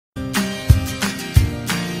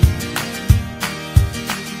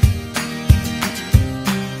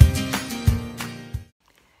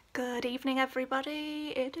evening,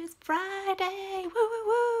 everybody. It is Friday. Woo woo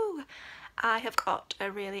woo. I have got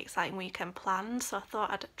a really exciting weekend planned, so I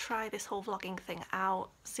thought I'd try this whole vlogging thing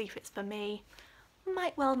out, see if it's for me.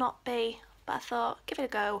 Might well not be, but I thought give it a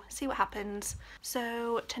go, see what happens.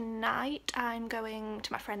 So tonight I'm going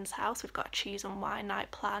to my friend's house. We've got a cheese and wine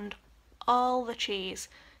night planned. All the cheese.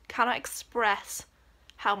 Cannot express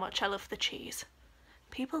how much I love the cheese.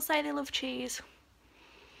 People say they love cheese.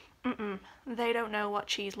 They don't know what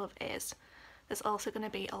cheese love is. There's also going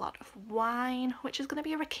to be a lot of wine, which is going to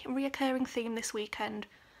be a reoccurring theme this weekend.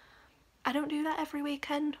 I don't do that every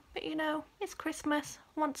weekend, but you know, it's Christmas,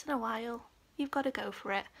 once in a while. You've got to go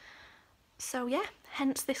for it. So yeah,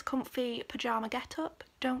 hence this comfy pyjama get-up.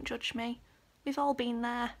 Don't judge me. We've all been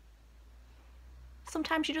there.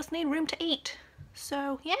 Sometimes you just need room to eat.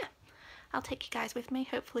 So yeah, I'll take you guys with me,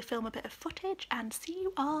 hopefully film a bit of footage, and see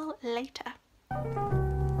you all later.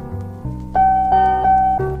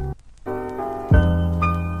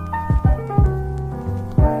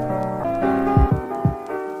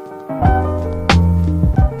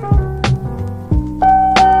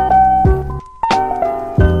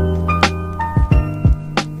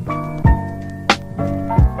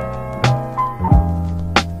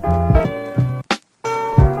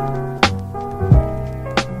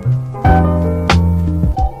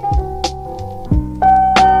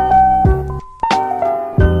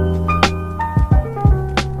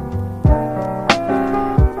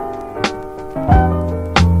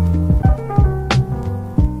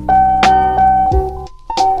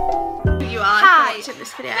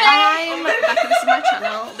 I'm Rebecca, this is my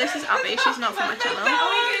channel. This is Abby, she's not from my channel.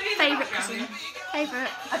 Favourite cousin. Favourite.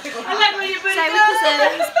 Same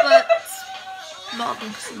cousins, but more than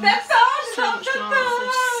cousins. So much more.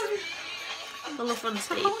 The love runs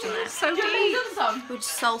deep, doesn't it? So deep. We're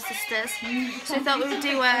just soul sisters. So we thought we would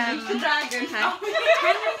do 10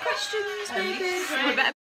 questions maybe. We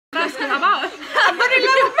better ask them about it. I'm running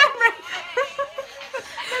low of memory.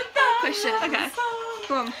 Question. Okay.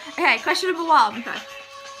 Go on. Okay, question number 1. Okay.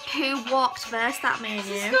 Who walked first at me and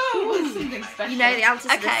you? You know the answer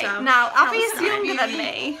to this. Okay, now Abby is younger than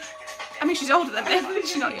me. I mean, she's older than me.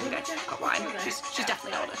 She's not younger. Got wine. She's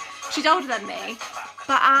definitely older. She's older than me.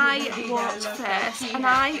 But I walked first, and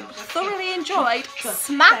I thoroughly enjoyed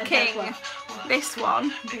smacking this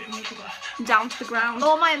one down to the ground.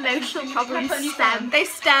 All my emotional problems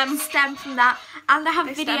stem from that, and I have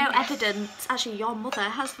video evidence. Actually, your mother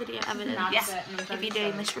has video evidence. Yes, if you're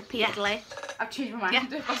doing this repeatedly. I've changed my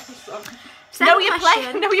mind. Yeah. Know your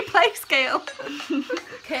play scale.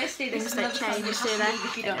 Things don't change, do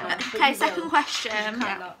they? Okay, second question.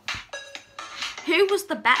 Yeah. Who was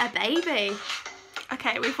the better baby?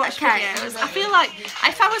 Okay, we've watched videos. I feel like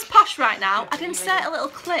if I was posh right now, I'd insert a little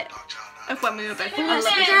clip of when we were both. We don't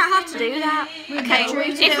have to do that. Okay,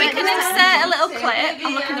 if we can insert a little clip,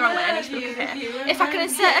 I'm looking the wrong way, I need to look at here. If I can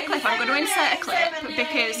insert a clip, I'm going to insert a clip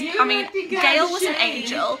because, I mean, Gail was an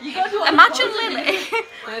angel. Imagine Lily,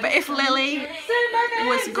 but if Lily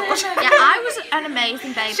was good. Yeah, I was an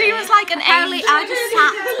amazing baby. She was like an angel. I just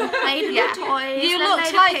sat and played with toys. You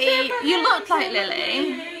looked like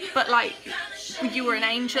Lily, but like you were an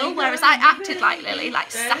angel, whereas I acted like Lily, like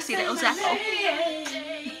sassy little Zeppel.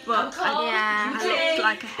 But I looked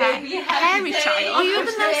like a hairy child. Oh, you were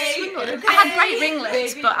the nicest ringlets. I had great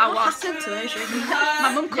ringlets, but I was. What happened to those ringlets? My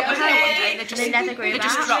mum cut my hair one day and they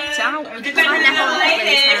just dropped out. I never cut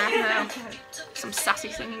Lily's hair. No. Some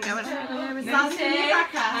sassy singing going on.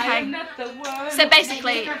 Okay. So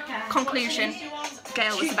basically, conclusion.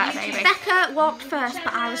 Gail was the better baby. Becca walked first,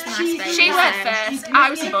 but I was the nice baby. She went first. I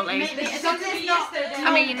was a bully.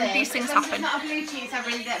 I mean, these things happen.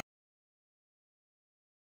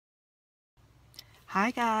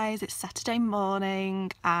 Hi guys, it's Saturday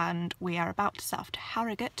morning and we are about to set off to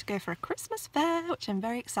Harrogate to go for a Christmas fair, which I'm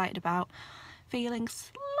very excited about. Feeling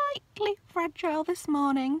slightly fragile this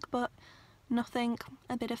morning, but nothing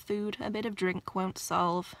a bit of food, a bit of drink won't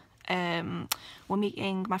solve. We're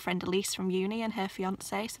meeting my friend Elise from uni and her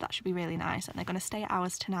fiance, so that should be really nice, and they're going to stay at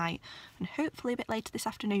ours tonight, and hopefully a bit later this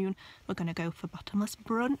afternoon we're going to go for Bottomless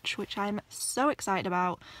Brunch, which I'm so excited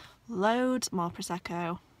about. Loads more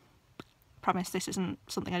Prosecco. Promise this isn't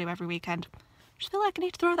something I do every weekend. Just feel like I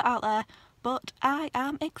need to throw that out there, but I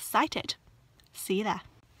am excited. See you there.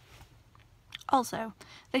 Also,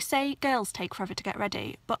 they say girls take forever to get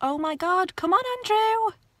ready, but oh my god, come on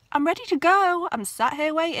Andrew! I'm ready to go. I'm sat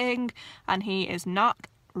here waiting, and he is not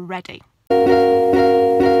ready.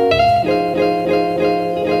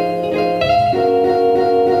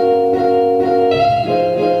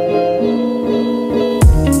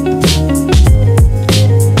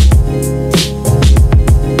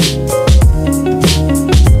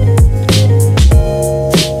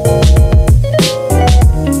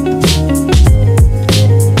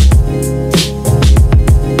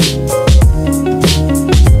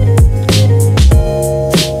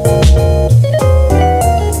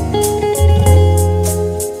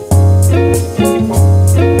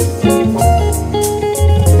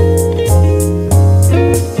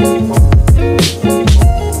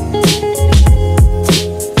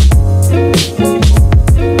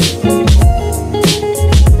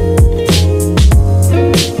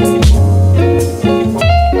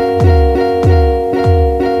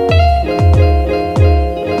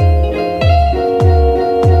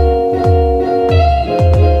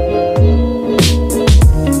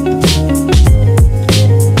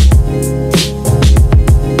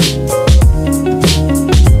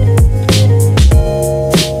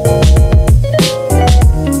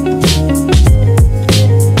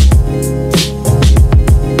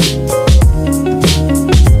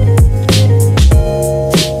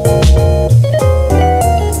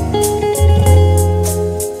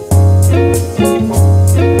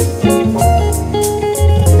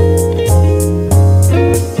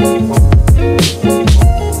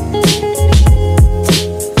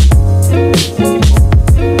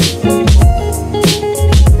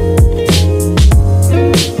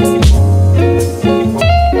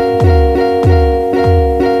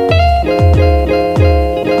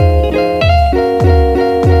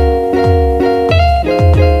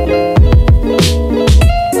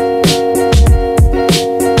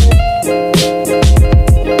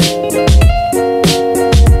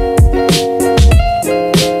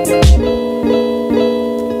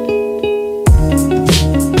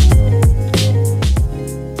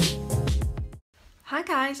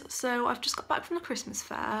 back from the Christmas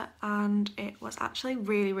fair and it was actually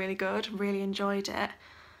really good. Really enjoyed it.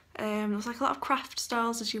 There was like a lot of craft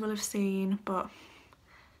stalls, as you will have seen, but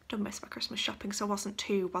don't miss my Christmas shopping, so I wasn't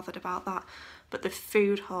too bothered about that. But the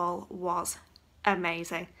food hall was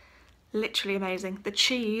amazing, literally amazing. The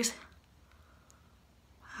cheese,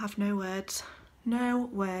 I have no words, no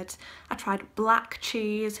words. I tried black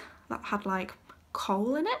cheese that had like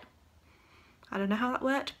coal in it. I don't know how that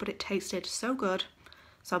worked, but it tasted so good.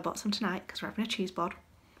 So I bought some tonight because we're having a cheese board.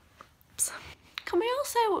 Can we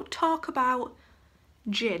also talk about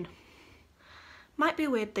gin? Might be a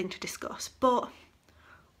weird thing to discuss, but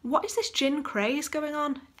what is this gin craze going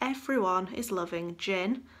on? Everyone is loving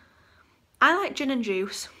gin. I like gin and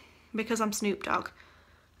juice because I'm Snoop Dogg,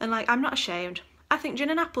 and like, I'm not ashamed. I think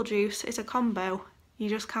gin and apple juice is a combo you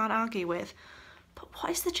just can't argue with. But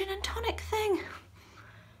what is the gin and tonic thing?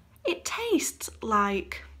 It tastes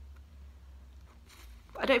like,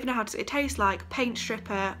 I don't even know how to say it. It tastes like paint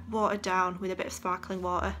stripper watered down with a bit of sparkling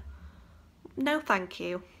water. No thank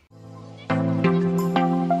you.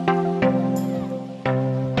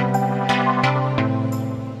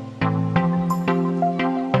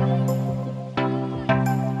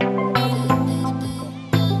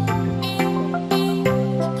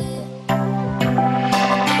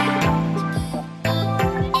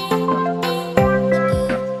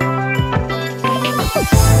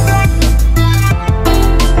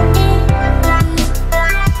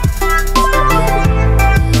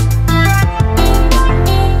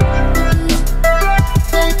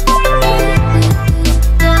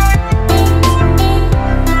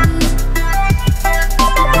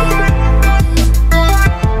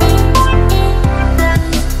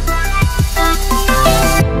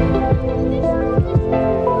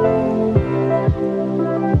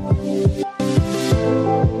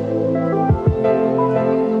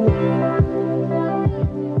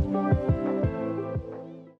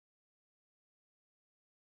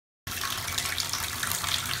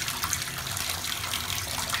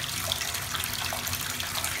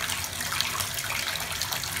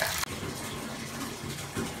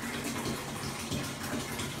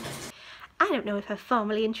 I don't know if I've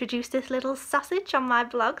formally introduced this little sausage on my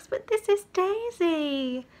vlogs, but this is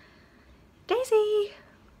Daisy. Daisy!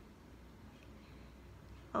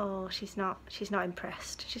 Oh, she's not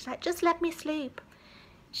impressed. She's like, just let me sleep.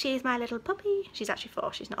 She's my little puppy. She's actually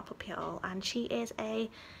 4, she's not a puppy at all. And she is a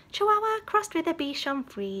Chihuahua crossed with a Bichon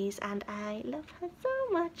Frise, and I love her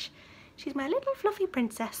so much. She's my little fluffy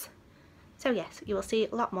princess. So yes, you will see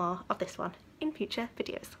a lot more of this one in future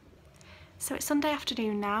videos. So it's Sunday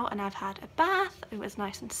afternoon now and I've had a bath. It was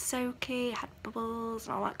nice and soaky, had bubbles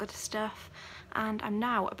and all that good stuff. And I'm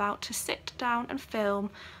now about to sit down and film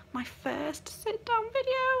my first sit down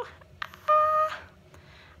video.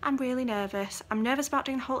 I'm really nervous. I'm nervous about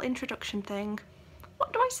doing the whole introduction thing.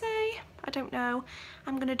 What do I say? I don't know.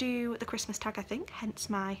 I'm gonna do the Christmas tag, I think, hence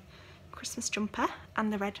my Christmas jumper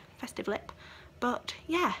and the red festive lip. But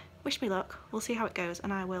yeah, wish me luck. We'll see how it goes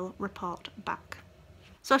and I will report back.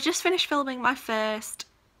 So I've just finished filming my first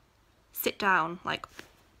sit down, like,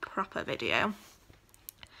 proper video.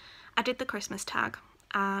 I did the Christmas tag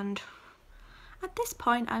and at this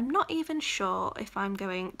point I'm not even sure if I'm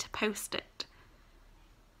going to post it.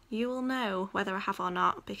 You will know whether I have or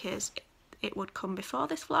not because it would come before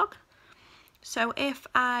this vlog. So if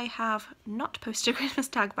I have not posted a Christmas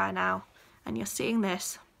tag by now and you're seeing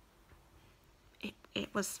this,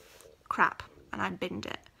 it was crap and I binned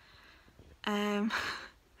it. I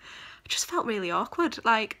just felt really awkward.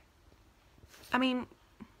 Like, I mean,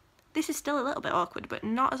 this is still a little bit awkward, but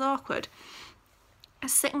not as awkward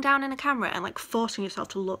as sitting down in a camera and like forcing yourself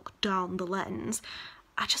to look down the lens.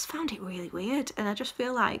 I just found it really weird, and I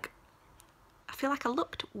feel like I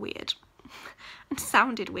looked weird and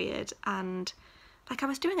sounded weird, and like I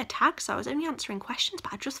was doing a tag, so I was only answering questions,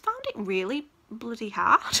 but I just found it really bloody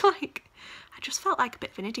hard. Like, I just felt like a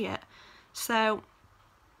bit of an idiot. So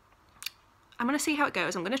I'm going to see how it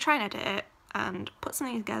goes. I'm going to try and edit it and put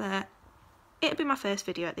something together. It'll be my first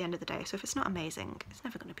video at the end of the day, so if it's not amazing, it's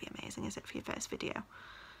never going to be amazing, is it, for your first video?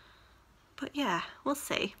 But yeah, we'll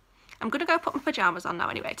see. I'm going to go put my pyjamas on now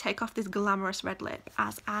anyway, take off this glamorous red lip,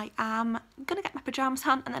 as I am going to get my pyjamas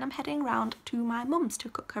on and then I'm heading round to my mum's to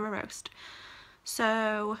cook her a roast.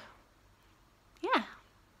 So yeah.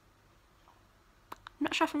 I'm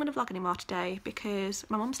not sure if I'm going to vlog anymore today because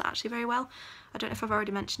my mum's not actually very well. I don't know if I've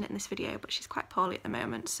already mentioned it in this video, but she's quite poorly at the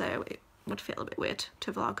moment, so it would feel a bit weird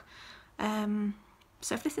to vlog.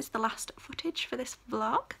 So if this is the last footage for this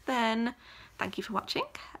vlog, then thank you for watching.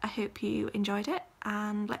 I hope you enjoyed it,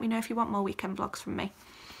 and let me know if you want more weekend vlogs from me.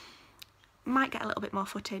 Might get a little bit more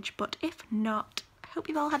footage, but if not, hope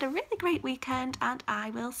you've all had a really great weekend, and I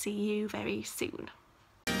will see you very soon.